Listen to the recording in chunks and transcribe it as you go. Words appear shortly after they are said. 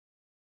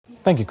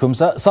Thank you,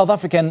 Kumsa. South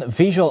African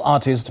visual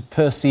artist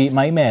Percy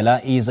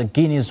Maimela is a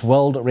Guinness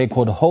World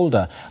Record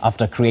holder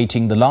after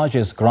creating the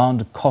largest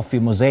ground coffee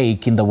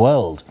mosaic in the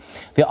world.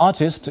 The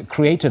artist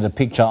created a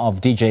picture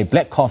of DJ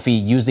Black Coffee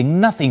using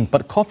nothing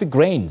but coffee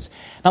grains.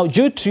 Now,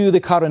 due to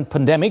the current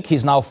pandemic,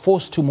 he's now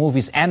forced to move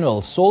his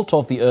annual Salt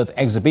of the Earth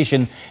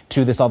exhibition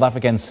to the South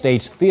African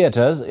State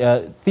Theatre's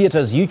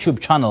YouTube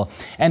channel.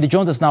 And he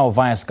joins us now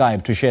via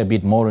Skype to share a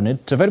bit more on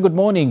it. A very good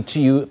morning to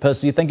you,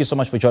 Percy. Thank you so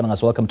much for joining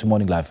us. Welcome to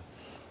Morning Live.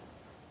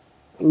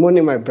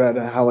 Morning, my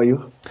brother. How are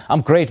you?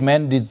 I'm great,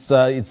 man. It's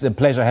a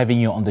pleasure having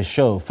you on the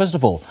show. First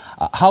of all,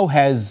 how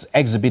has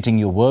exhibiting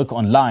your work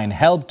online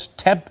helped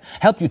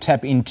you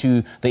tap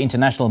into the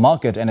international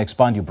market and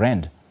expand your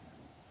brand?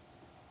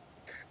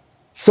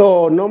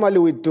 So normally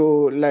we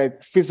do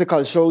like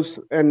physical shows,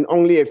 and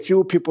only a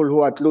few people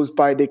who are close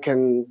by, they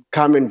can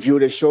come and view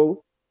the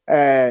show.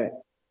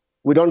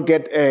 We don't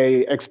get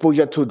a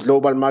exposure to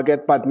global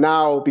market, but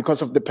now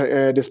because of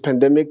this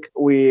pandemic,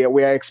 we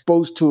are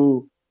exposed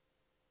to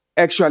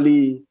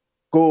actually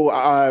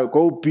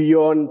go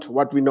beyond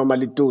what we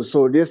normally do.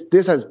 So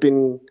this has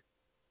been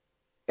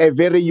a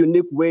very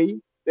unique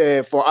way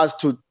for us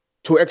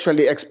to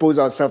actually expose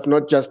ourselves,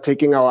 not just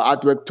taking our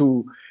artwork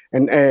to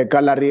a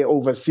gallery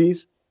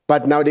overseas,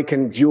 but now they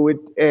can view it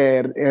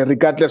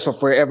regardless of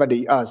wherever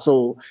they are.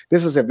 So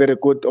this is a very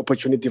good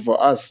opportunity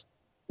for us,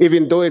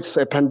 even though it's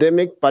a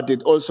pandemic, but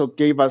it also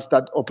gave us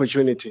that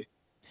opportunity.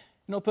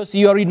 You know, Percy,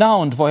 you are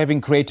renowned for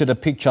having created a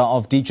picture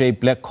of DJ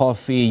Black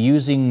Coffee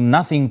using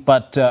nothing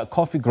but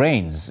coffee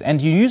grains.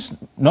 And you use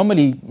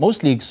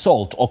mostly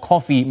salt or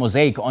coffee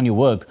mosaic on your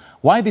work.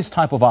 Why this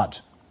type of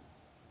art?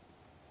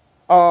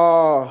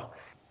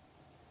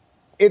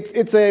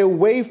 It's a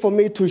way for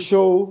me to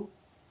show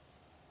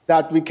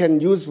that we can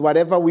use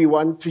whatever we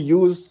want to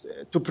use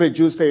to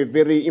produce a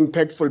very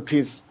impactful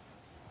piece.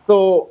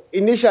 So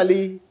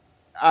initially,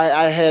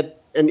 I had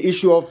an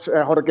issue of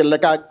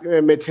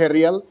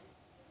material.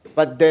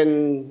 But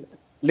then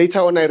later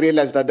on, I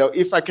realized that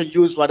if I can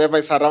use whatever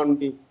is around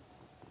me,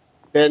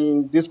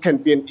 then this can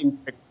be an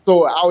impact.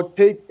 So I'll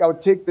take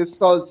this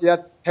salt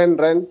here, 10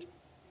 rand,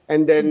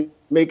 and then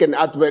make an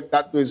artwork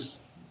that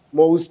was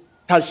most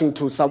touching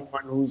to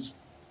someone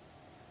who's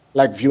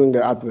like viewing the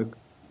artwork.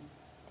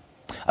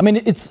 I mean,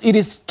 it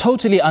is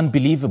totally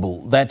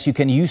unbelievable that you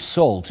can use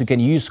salt, you can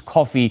use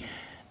coffee.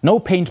 No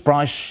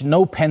paintbrush,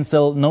 no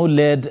pencil, no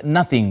lead,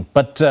 nothing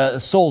but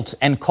salt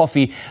and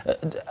coffee.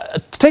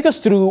 Take us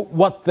through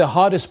what the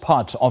hardest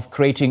part of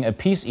creating a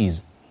piece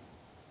is.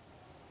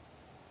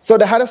 So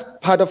the hardest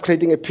part of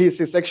creating a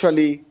piece is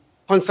actually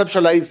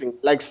conceptualizing,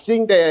 like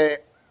seeing the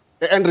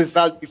end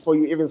result before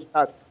you even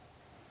start.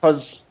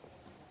 Because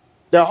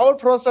the whole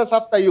process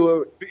after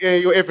you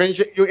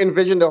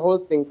envision the whole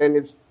thing, then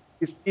it's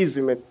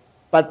easy, man.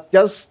 But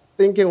just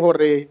thinking,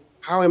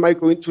 how am I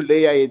going to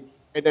layer it,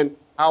 and then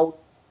how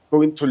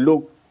going to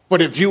look for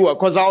the viewer,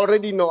 because I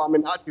already know I'm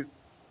an artist.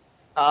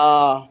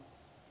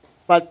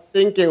 But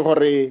thinking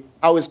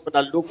how it's going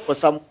to look for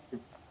some,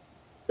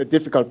 the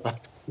difficult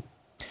part.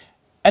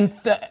 And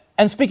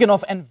speaking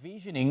of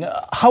envisioning,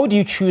 how do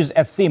you choose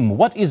a theme?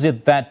 What is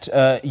it that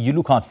you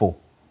look out for?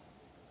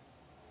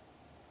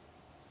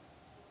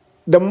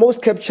 The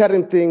most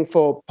capturing thing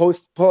for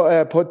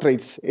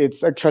portraits,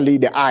 it's actually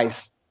the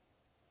eyes.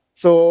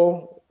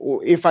 So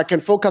if I can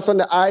focus on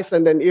the eyes,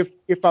 and then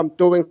if I'm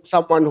doing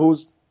someone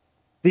who's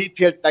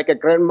detailed like a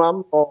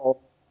grandmom or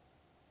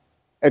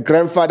a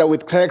grandfather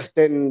with cracks,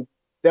 then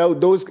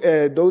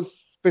those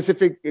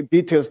specific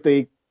details,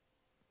 they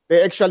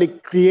actually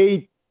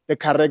create the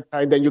character,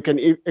 and then you can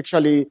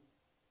actually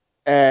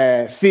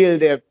feel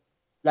their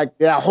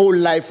whole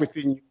life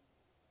within you.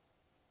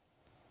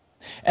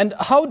 And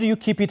how do you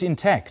keep it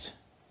intact?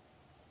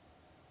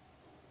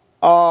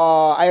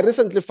 I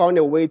recently found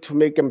a way to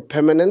make them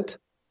permanent.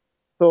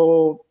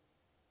 So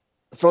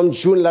from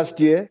June last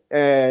year,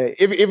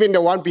 even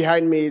the one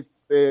behind me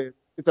it's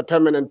a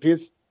permanent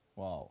piece.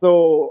 Wow!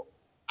 So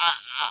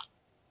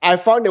I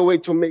found a way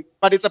to make,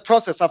 but it's a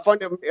process. I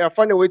found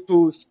a way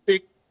to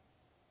stick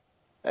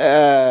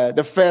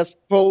the first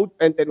coat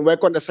and then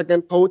work on the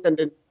second coat, and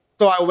then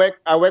so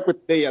I work with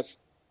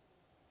layers.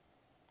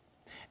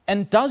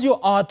 And does your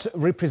art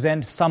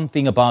represent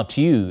something about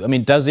you? I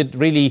mean, does it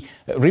really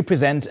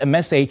represent a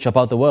message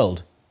about the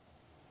world?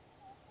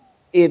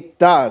 It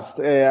does.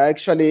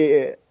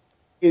 Actually,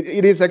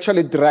 it is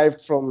actually derived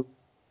from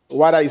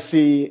what I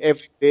see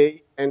every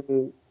day,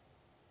 and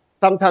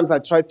sometimes I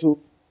try to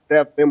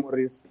have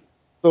memories.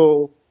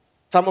 So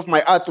some of my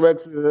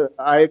artworks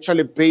are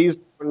actually based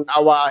on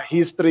our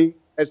history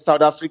as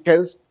South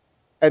Africans,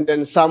 and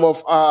then some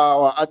of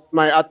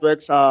my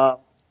artworks are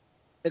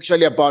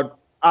actually about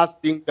us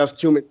being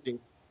just human beings.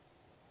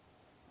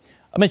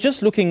 I mean,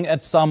 just looking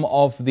at some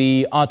of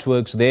the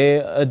artworks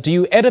there, do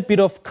you add a bit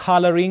of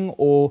coloring,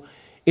 or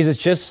is it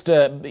just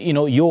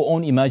your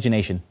own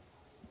imagination?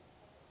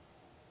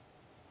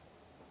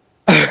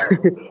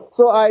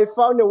 So I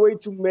found a way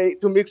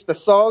to mix the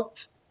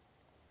salt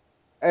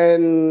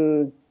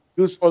and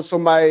use also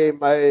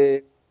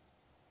the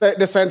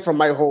scent from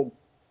my home.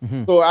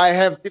 So I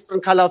have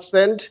different color of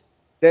sand.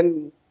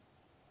 Then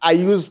I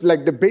use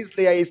like the base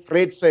layer is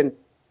red sand.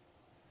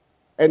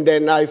 And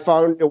then I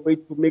found a way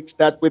to mix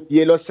that with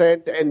yellow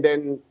sand and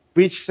then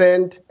beach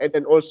sand and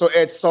then also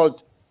add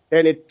salt.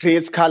 Then it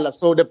creates color.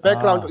 So the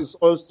background is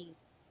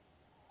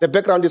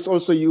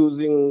also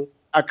using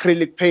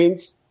acrylic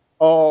paints,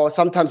 or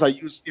sometimes I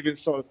use even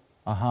salt.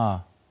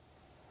 I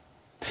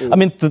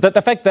mean,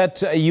 the fact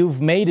that you've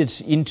made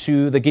it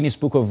into the Guinness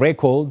Book of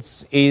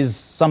Records is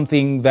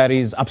something that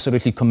is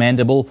absolutely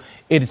commendable.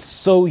 It's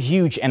so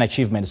huge an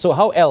achievement. So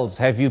how else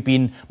have you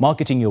been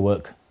marketing your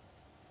work?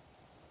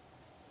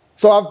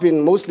 So I've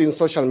been mostly in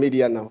social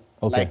media now.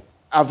 Okay. Like,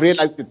 I've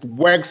realized it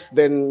works.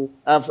 Then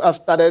I've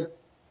started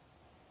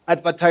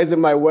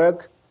advertising my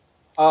work.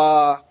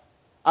 I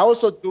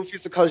also do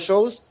physical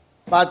shows,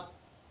 but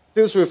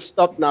since we've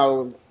stopped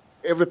now,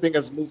 everything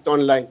has moved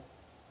online.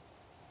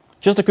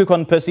 Just a quick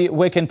one, Percy.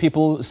 Where can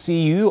people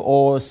see you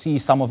or see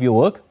some of your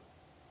work?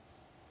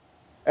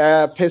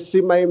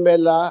 Percy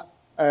Maimela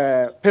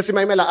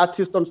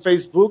artist on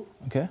Facebook.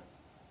 Okay.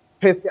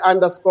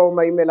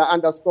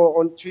 Percy_Maimela_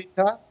 on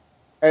Twitter,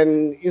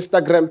 and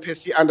Instagram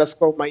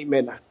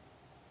Percy_Maimela.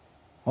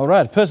 All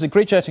right, Percy,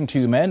 great chatting to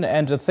you, man,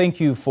 and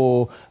thank you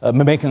for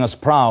making us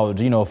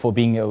proud, for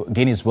being a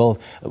Guinness World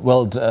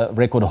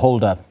Record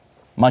holder.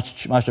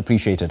 Much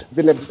appreciated.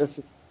 Been a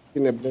blessing.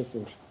 Been a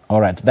blessing. All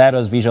right, that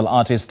was visual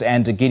artist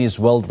and Guinness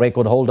World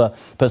Record holder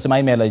Percy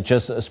Maimela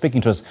just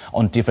speaking to us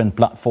on different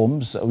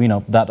platforms,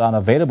 that are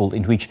available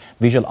in which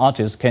visual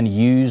artists can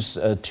use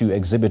to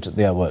exhibit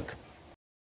their work.